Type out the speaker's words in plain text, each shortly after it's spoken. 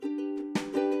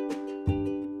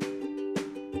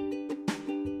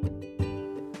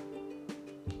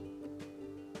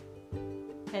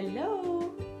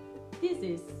Hello! This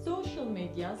is Social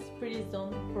Media's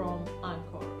Prison from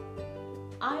Anchor.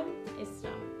 I'm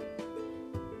Esra.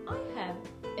 I have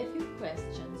a few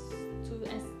questions to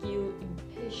ask you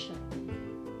impatiently.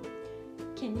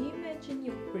 Can you imagine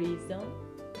your prison?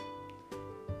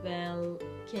 Well,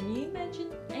 can you imagine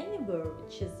anywhere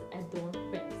which is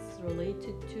adorned things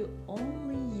related to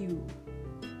only you?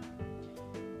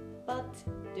 But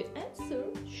the answer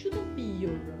shouldn't be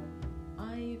your room.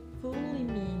 I fully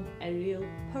mean a real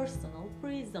personal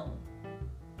prison.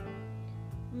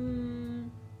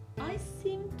 I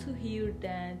seem to hear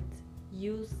that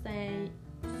you say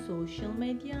social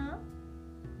media.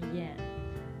 Yeah,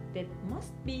 that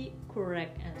must be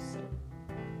correct answer.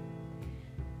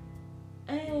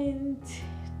 And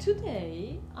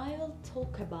today I will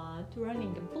talk about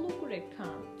running a blogger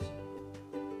account.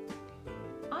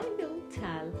 I will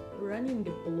tell running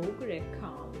a blogger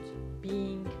account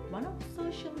being one of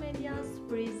social media's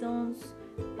prisons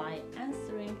by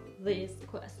answering these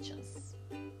questions.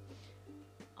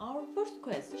 Our first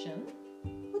question: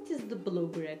 what is the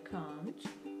blogger account?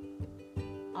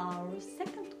 Our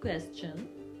second question: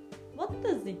 what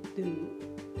does it do?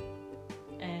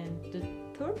 And the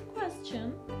third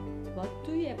question: what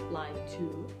do you apply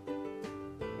to?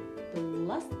 The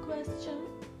last question: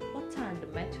 what are the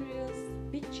materials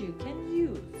which you can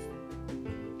use?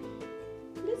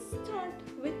 Let's start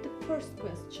with the first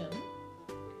question.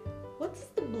 What is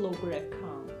the blogger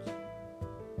account?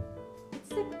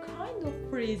 It's a kind of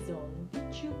free zone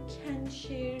which you can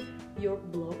share your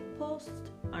blog posts,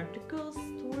 articles,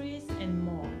 stories and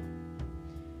more.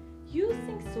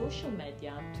 Using social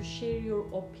media to share your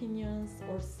opinions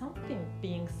or something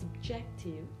being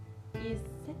subjective is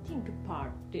setting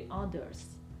apart the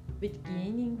others with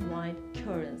gaining wide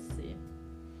currency,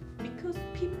 because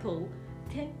people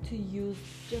tend to use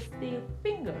just their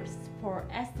fingers for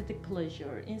aesthetic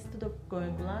pleasure instead of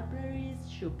going to libraries,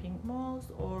 shopping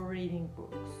malls or reading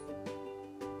books.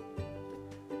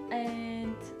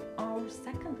 And our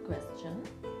second question: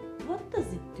 what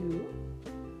does it do?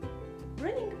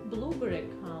 Running a blogger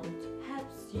account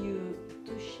helps you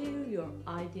to share your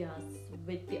ideas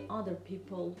with the other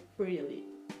people freely.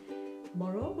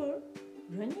 Moreover,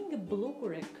 running a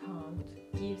blogger account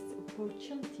gives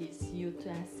opportunities you to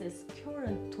access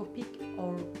current topic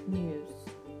or news.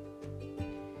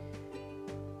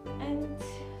 And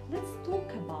let's talk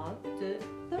about the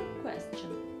third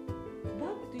question.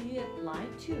 What do you apply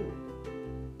to?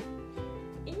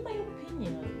 In my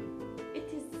opinion, it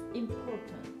is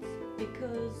important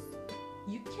because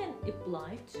you can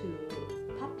apply to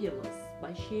populace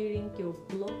by sharing your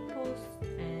blog post,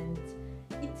 and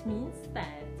it means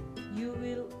that you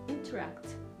will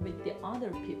interact with the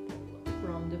other people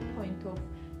from the point of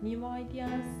new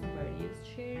ideas, various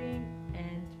sharing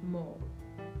and more.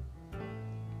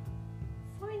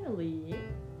 Finally,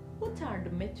 what are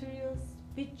the materials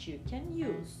which you can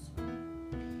use?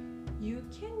 You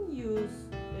can use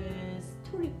a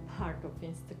story part of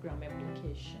Instagram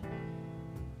application,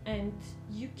 and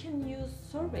you can use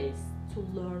surveys to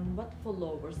learn what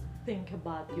followers think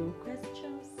about your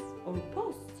questions or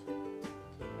posts.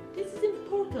 This is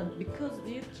important because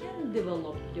you can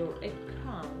develop your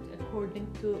account according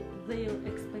to their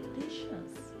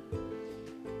expectations.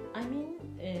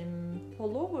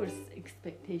 Followers'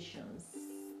 expectations.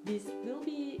 This will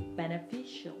be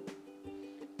beneficial.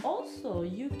 Also,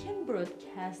 you can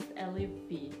broadcast a live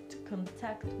feed to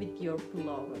contact with your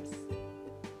followers.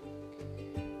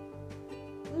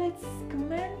 Let's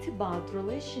comment about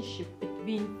relationship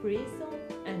between prison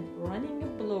and running a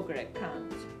blogger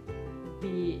account.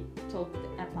 We talked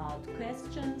about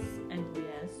questions and we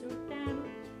answered them.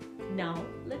 Now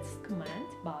let's comment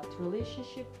about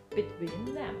relationship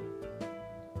between them.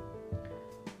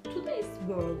 Today's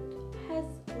world has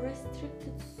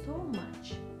restricted so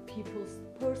much people's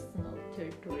personal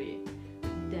territory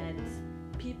that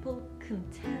people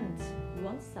content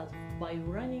oneself by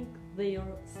running their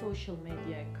social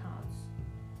media accounts.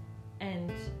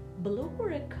 And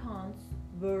blogger accounts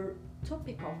were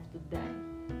topic of the day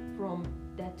from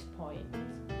that point.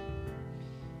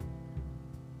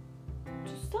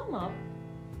 To sum up,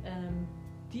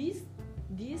 these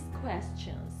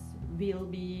questions will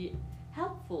be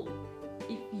helpful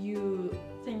if you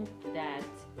think that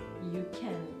you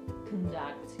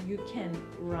can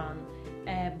run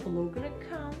a blogger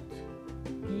account.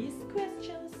 These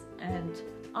questions and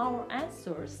our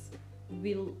answers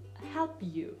will help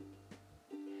you.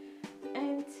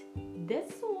 And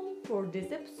that's all for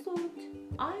this episode.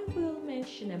 I will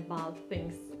mention about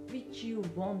things which you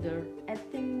wonder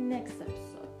at the next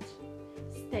episode.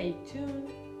 Stay tuned.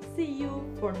 See you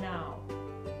for now.